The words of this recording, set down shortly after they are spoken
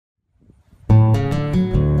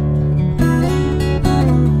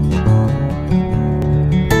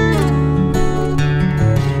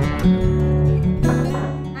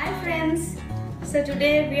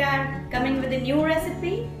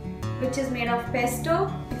of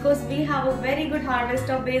pesto because we have a very good harvest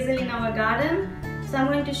of basil in our garden. So I'm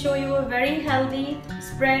going to show you a very healthy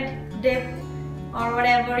spread, dip, or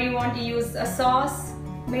whatever you want to use, a sauce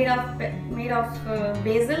made of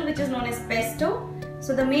basil, which is known as pesto.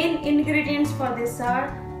 So the main ingredients for this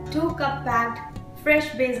are 2 cup packed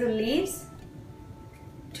fresh basil leaves,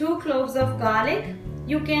 2 cloves of garlic.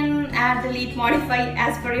 You can add the leaf, modify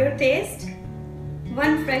as per your taste.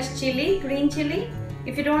 1 fresh chili, green chili.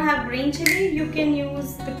 If you don't have green chili, you can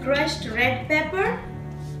use the crushed red pepper.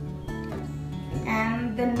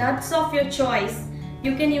 And the nuts of your choice.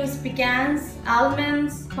 You can use pecans,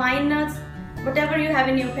 almonds, pine nuts, whatever you have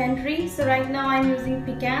in your pantry. So right now I'm using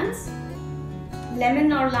pecans.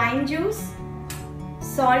 Lemon or lime juice.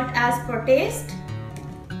 Salt as per taste.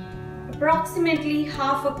 Approximately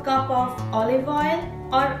half a cup of olive oil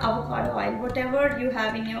or avocado oil, whatever you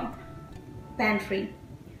have in your pantry.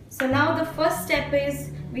 So now the first step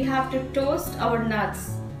is we have to toast our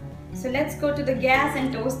nuts. So let's go to the gas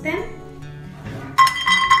and toast them.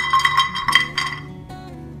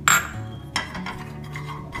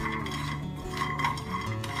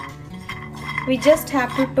 We just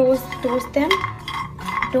have to toast them.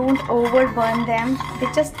 Don't overburn them. They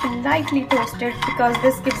just lightly toasted because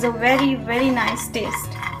this gives a very nice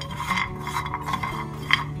taste.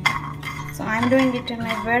 So I'm doing it in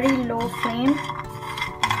a very low flame.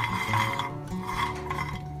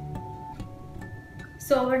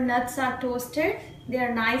 So our nuts are toasted. They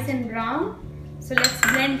are nice and brown. So let's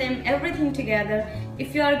blend them everything together.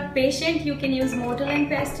 If you are patient, you can use mortar and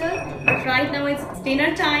pestle. But right now it's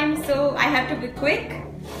dinner time, so I have to be quick.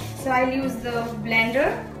 So I'll use the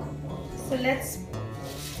blender. So let's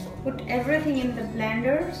put everything in the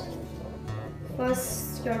blender.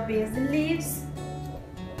 First your basil leaves,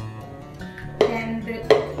 then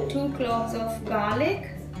the 2 cloves of garlic,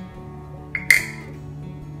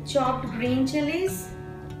 chopped green chilies,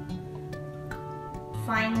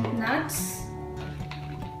 fine nuts,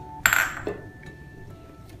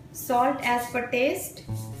 salt as per taste.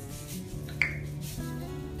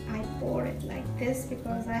 I pour it like this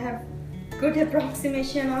because I have good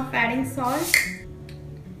approximation of adding salt.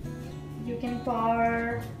 You can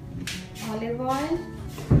pour olive oil,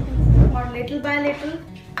 or little by little,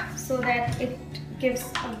 so that it gives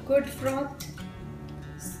a good froth.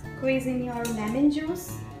 Squeeze in your lemon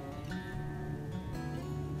juice.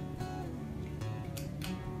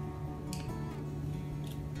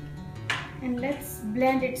 And let's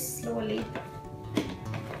blend it slowly.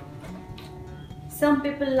 Some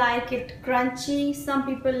people like it crunchy, some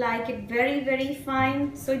people like it very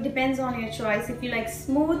fine. So it depends on your choice. If you like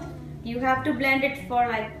smooth, you have to blend it for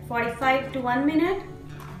like 45 to 1 minute.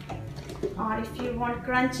 Or if you want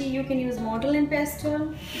crunchy, you can use mortar and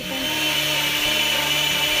pestle.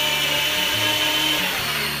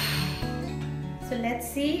 So let's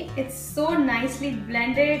see, it's so nicely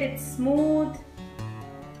blended, it's smooth,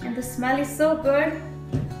 and the smell is so good.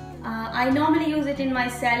 I normally use it in my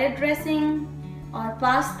salad dressing or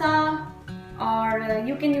pasta, or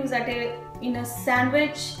you can use it in a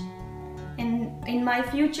sandwich. In my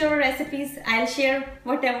future recipes, I'll share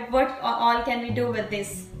what all can we do with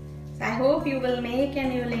this. So I hope you will make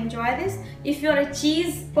and you will enjoy this. If you're a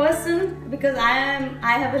cheese person, because I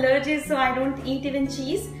have allergies, so I don't eat even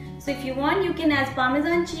cheese. So if you want, you can add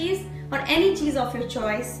Parmesan cheese or any cheese of your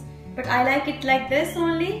choice. But I like it like this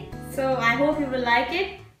only. So I hope you will like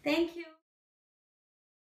it. Thank you.